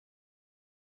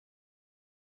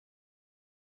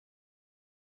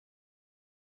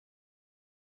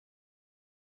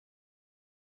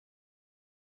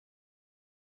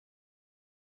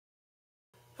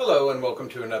Hello and welcome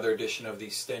to another edition of the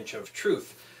Stench of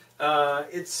Truth.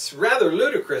 It's rather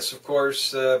ludicrous, of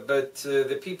course, but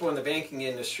the people in the banking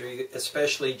industry,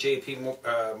 especially J.P.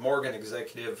 Morgan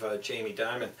executive Jamie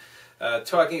Dimon,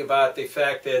 talking about the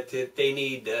fact that they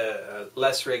need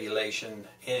less regulation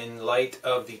in light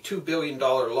of the $2 billion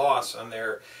loss on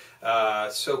their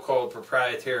so-called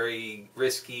proprietary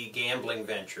risky gambling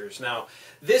ventures. Now,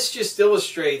 this just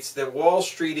illustrates that Wall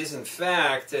Street is in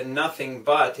fact nothing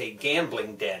but a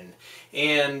gambling den.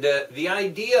 And the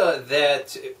idea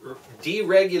that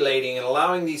deregulating and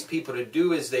allowing these people to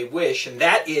do as they wish, and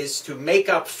that is to make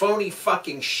up phony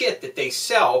fucking shit that they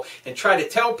sell and try to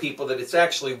tell people that it's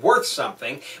actually worth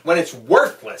something when it's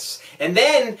worthless. And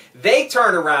then they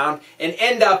turn around and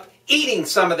end up eating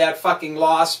some of that fucking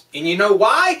loss. And you know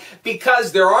why?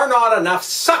 Because there are not enough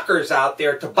suckers out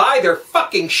there to buy their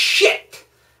fucking shit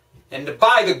and to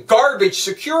buy the garbage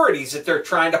securities that they're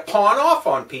trying to pawn off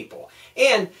on people.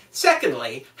 And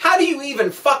secondly, how do you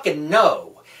even fucking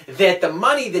know that the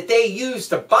money that they use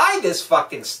to buy this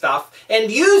fucking stuff and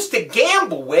use to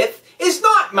gamble with is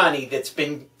not money that's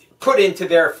been put into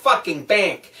their fucking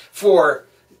bank for,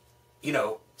 you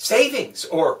know, savings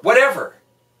or whatever?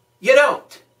 You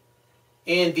don't.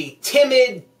 And the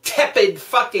timid, tepid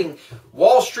fucking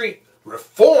Wall Street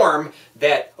reform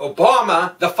that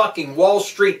Obama, the fucking Wall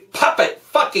Street puppet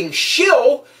fucking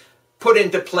shill, put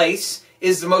into place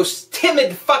is the most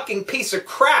timid fucking piece of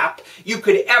crap you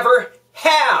could ever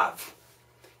have.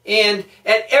 And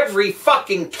at every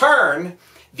fucking turn,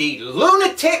 the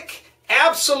lunatic,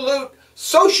 absolute,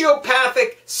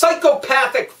 sociopathic,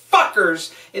 psychopathic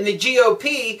fuckers in the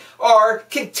GOP are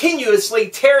continuously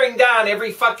tearing down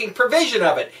every fucking provision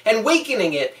of it and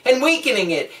weakening it and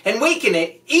weakening it and weakening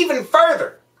it even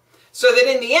further. So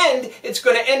that in the end, it's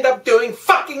going to end up doing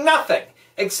fucking nothing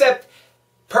except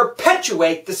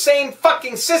perpetuate the same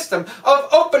fucking system of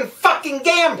open fucking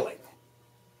gambling.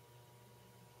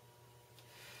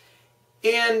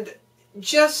 And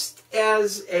just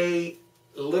as a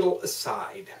little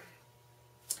aside,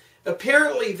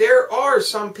 apparently there are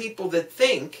some people that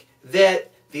think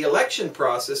that the election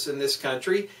process in this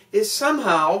country is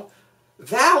somehow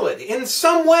valid in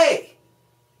some way,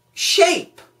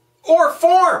 shape, or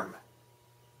form.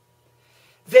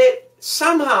 That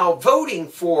somehow voting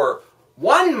for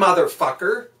one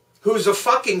motherfucker who's a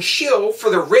fucking shill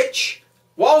for the rich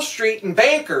Wall Street and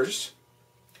bankers,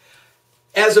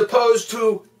 as opposed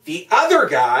to the other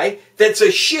guy that's a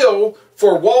shill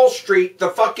for Wall Street, the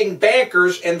fucking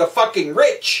bankers, and the fucking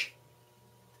rich,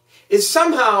 is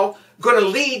somehow going to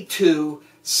lead to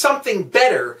something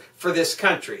better for this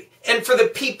country and for the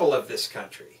people of this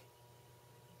country.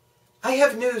 I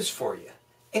have news for you,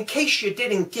 in case you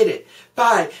didn't get it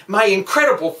by my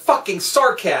incredible fucking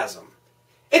sarcasm.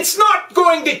 It's not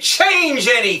going to change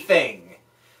anything.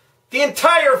 The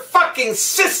entire fucking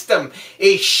system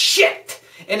is shit,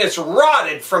 and it's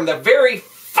rotted from the very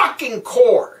fucking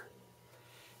core.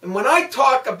 And when I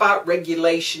talk about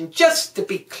regulation, just to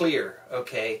be clear,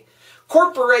 okay,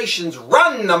 corporations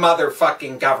run the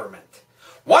motherfucking government.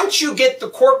 Once you get the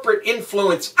corporate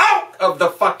influence out of the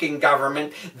fucking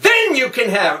government, then you can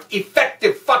have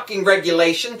effective fucking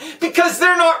regulation because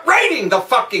they're not writing the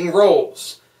fucking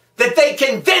rules that they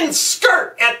can then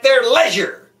skirt at their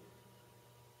leisure.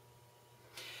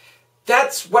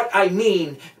 That's what I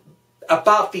mean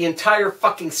about the entire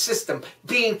fucking system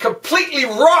being completely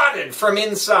rotted from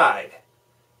inside.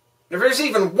 If there's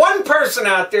even one person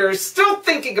out there who's still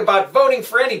thinking about voting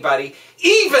for anybody,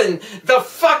 even the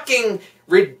fucking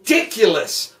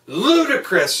ridiculous,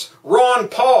 ludicrous Ron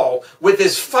Paul with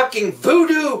his fucking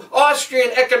voodoo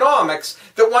Austrian economics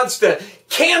that wants to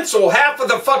cancel half of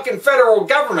the fucking federal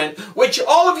government, which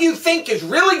all of you think is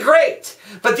really great,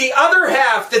 but the other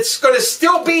half that's going to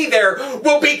still be there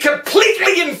will be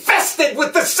completely infested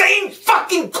with the same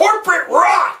fucking corporate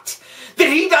rot that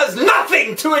he does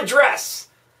nothing to address.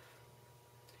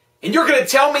 And you're going to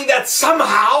tell me that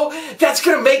somehow that's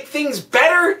going to make things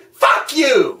better? Fuck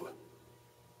you!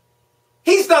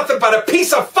 He's nothing but a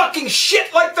piece of fucking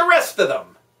shit like the rest of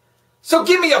them. So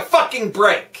give me a fucking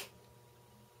break.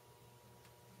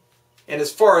 And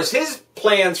as far as his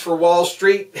plans for Wall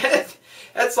Street,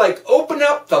 that's like open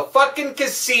up the fucking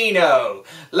casino.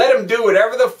 Let them do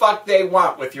whatever the fuck they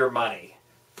want with your money.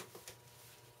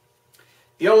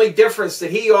 The only difference that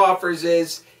he offers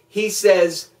is he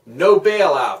says no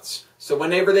bailouts. So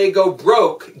whenever they go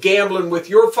broke gambling with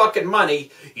your fucking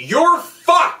money, you're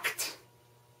fucked.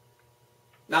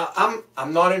 Now,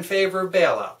 I'm not in favor of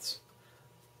bailouts,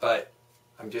 but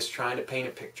I'm just trying to paint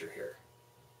a picture here.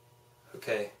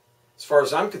 Okay? As far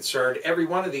as I'm concerned, every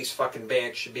one of these fucking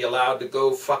banks should be allowed to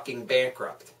go fucking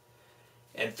bankrupt.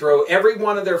 and throw every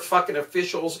one of their fucking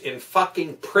officials in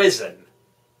fucking prison.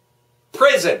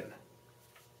 Prison.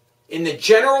 In the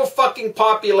general fucking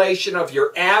population of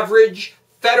your average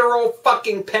federal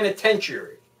fucking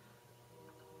penitentiary.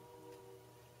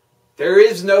 There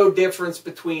is no difference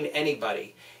between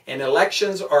anybody. And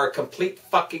elections are a complete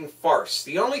fucking farce.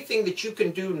 The only thing that you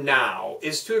can do now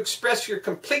is to express your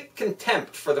complete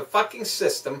contempt for the fucking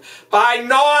system by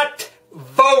not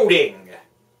voting.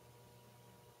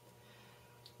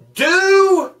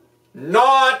 Do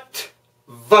not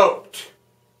vote.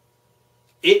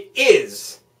 It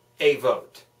is a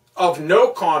vote of no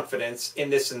confidence in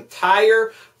this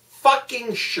entire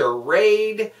fucking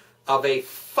charade of a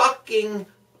fucking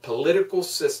political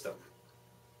system.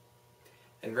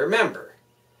 And remember,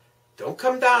 don't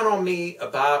come down on me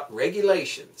about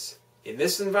regulations. In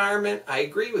this environment, I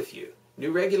agree with you.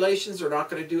 New regulations are not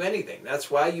going to do anything. That's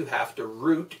why you have to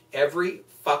root every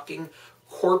fucking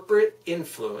corporate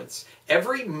influence,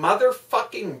 every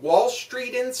motherfucking Wall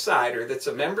Street insider that's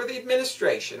a member of the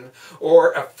administration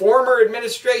or a former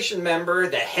administration member,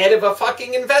 the head of a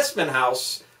fucking investment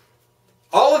house.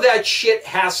 All of that shit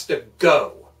has to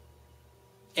go.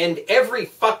 And every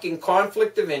fucking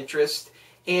conflict of interest,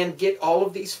 and get all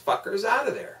of these fuckers out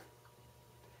of there.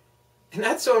 And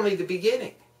that's only the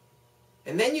beginning.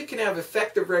 And then you can have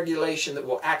effective regulation that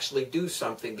will actually do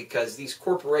something, because these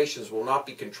corporations will not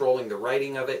be controlling the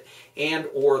writing of it and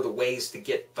or the ways to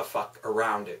get the fuck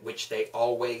around it, which they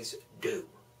always do.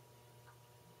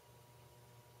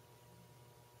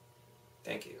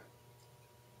 Thank you.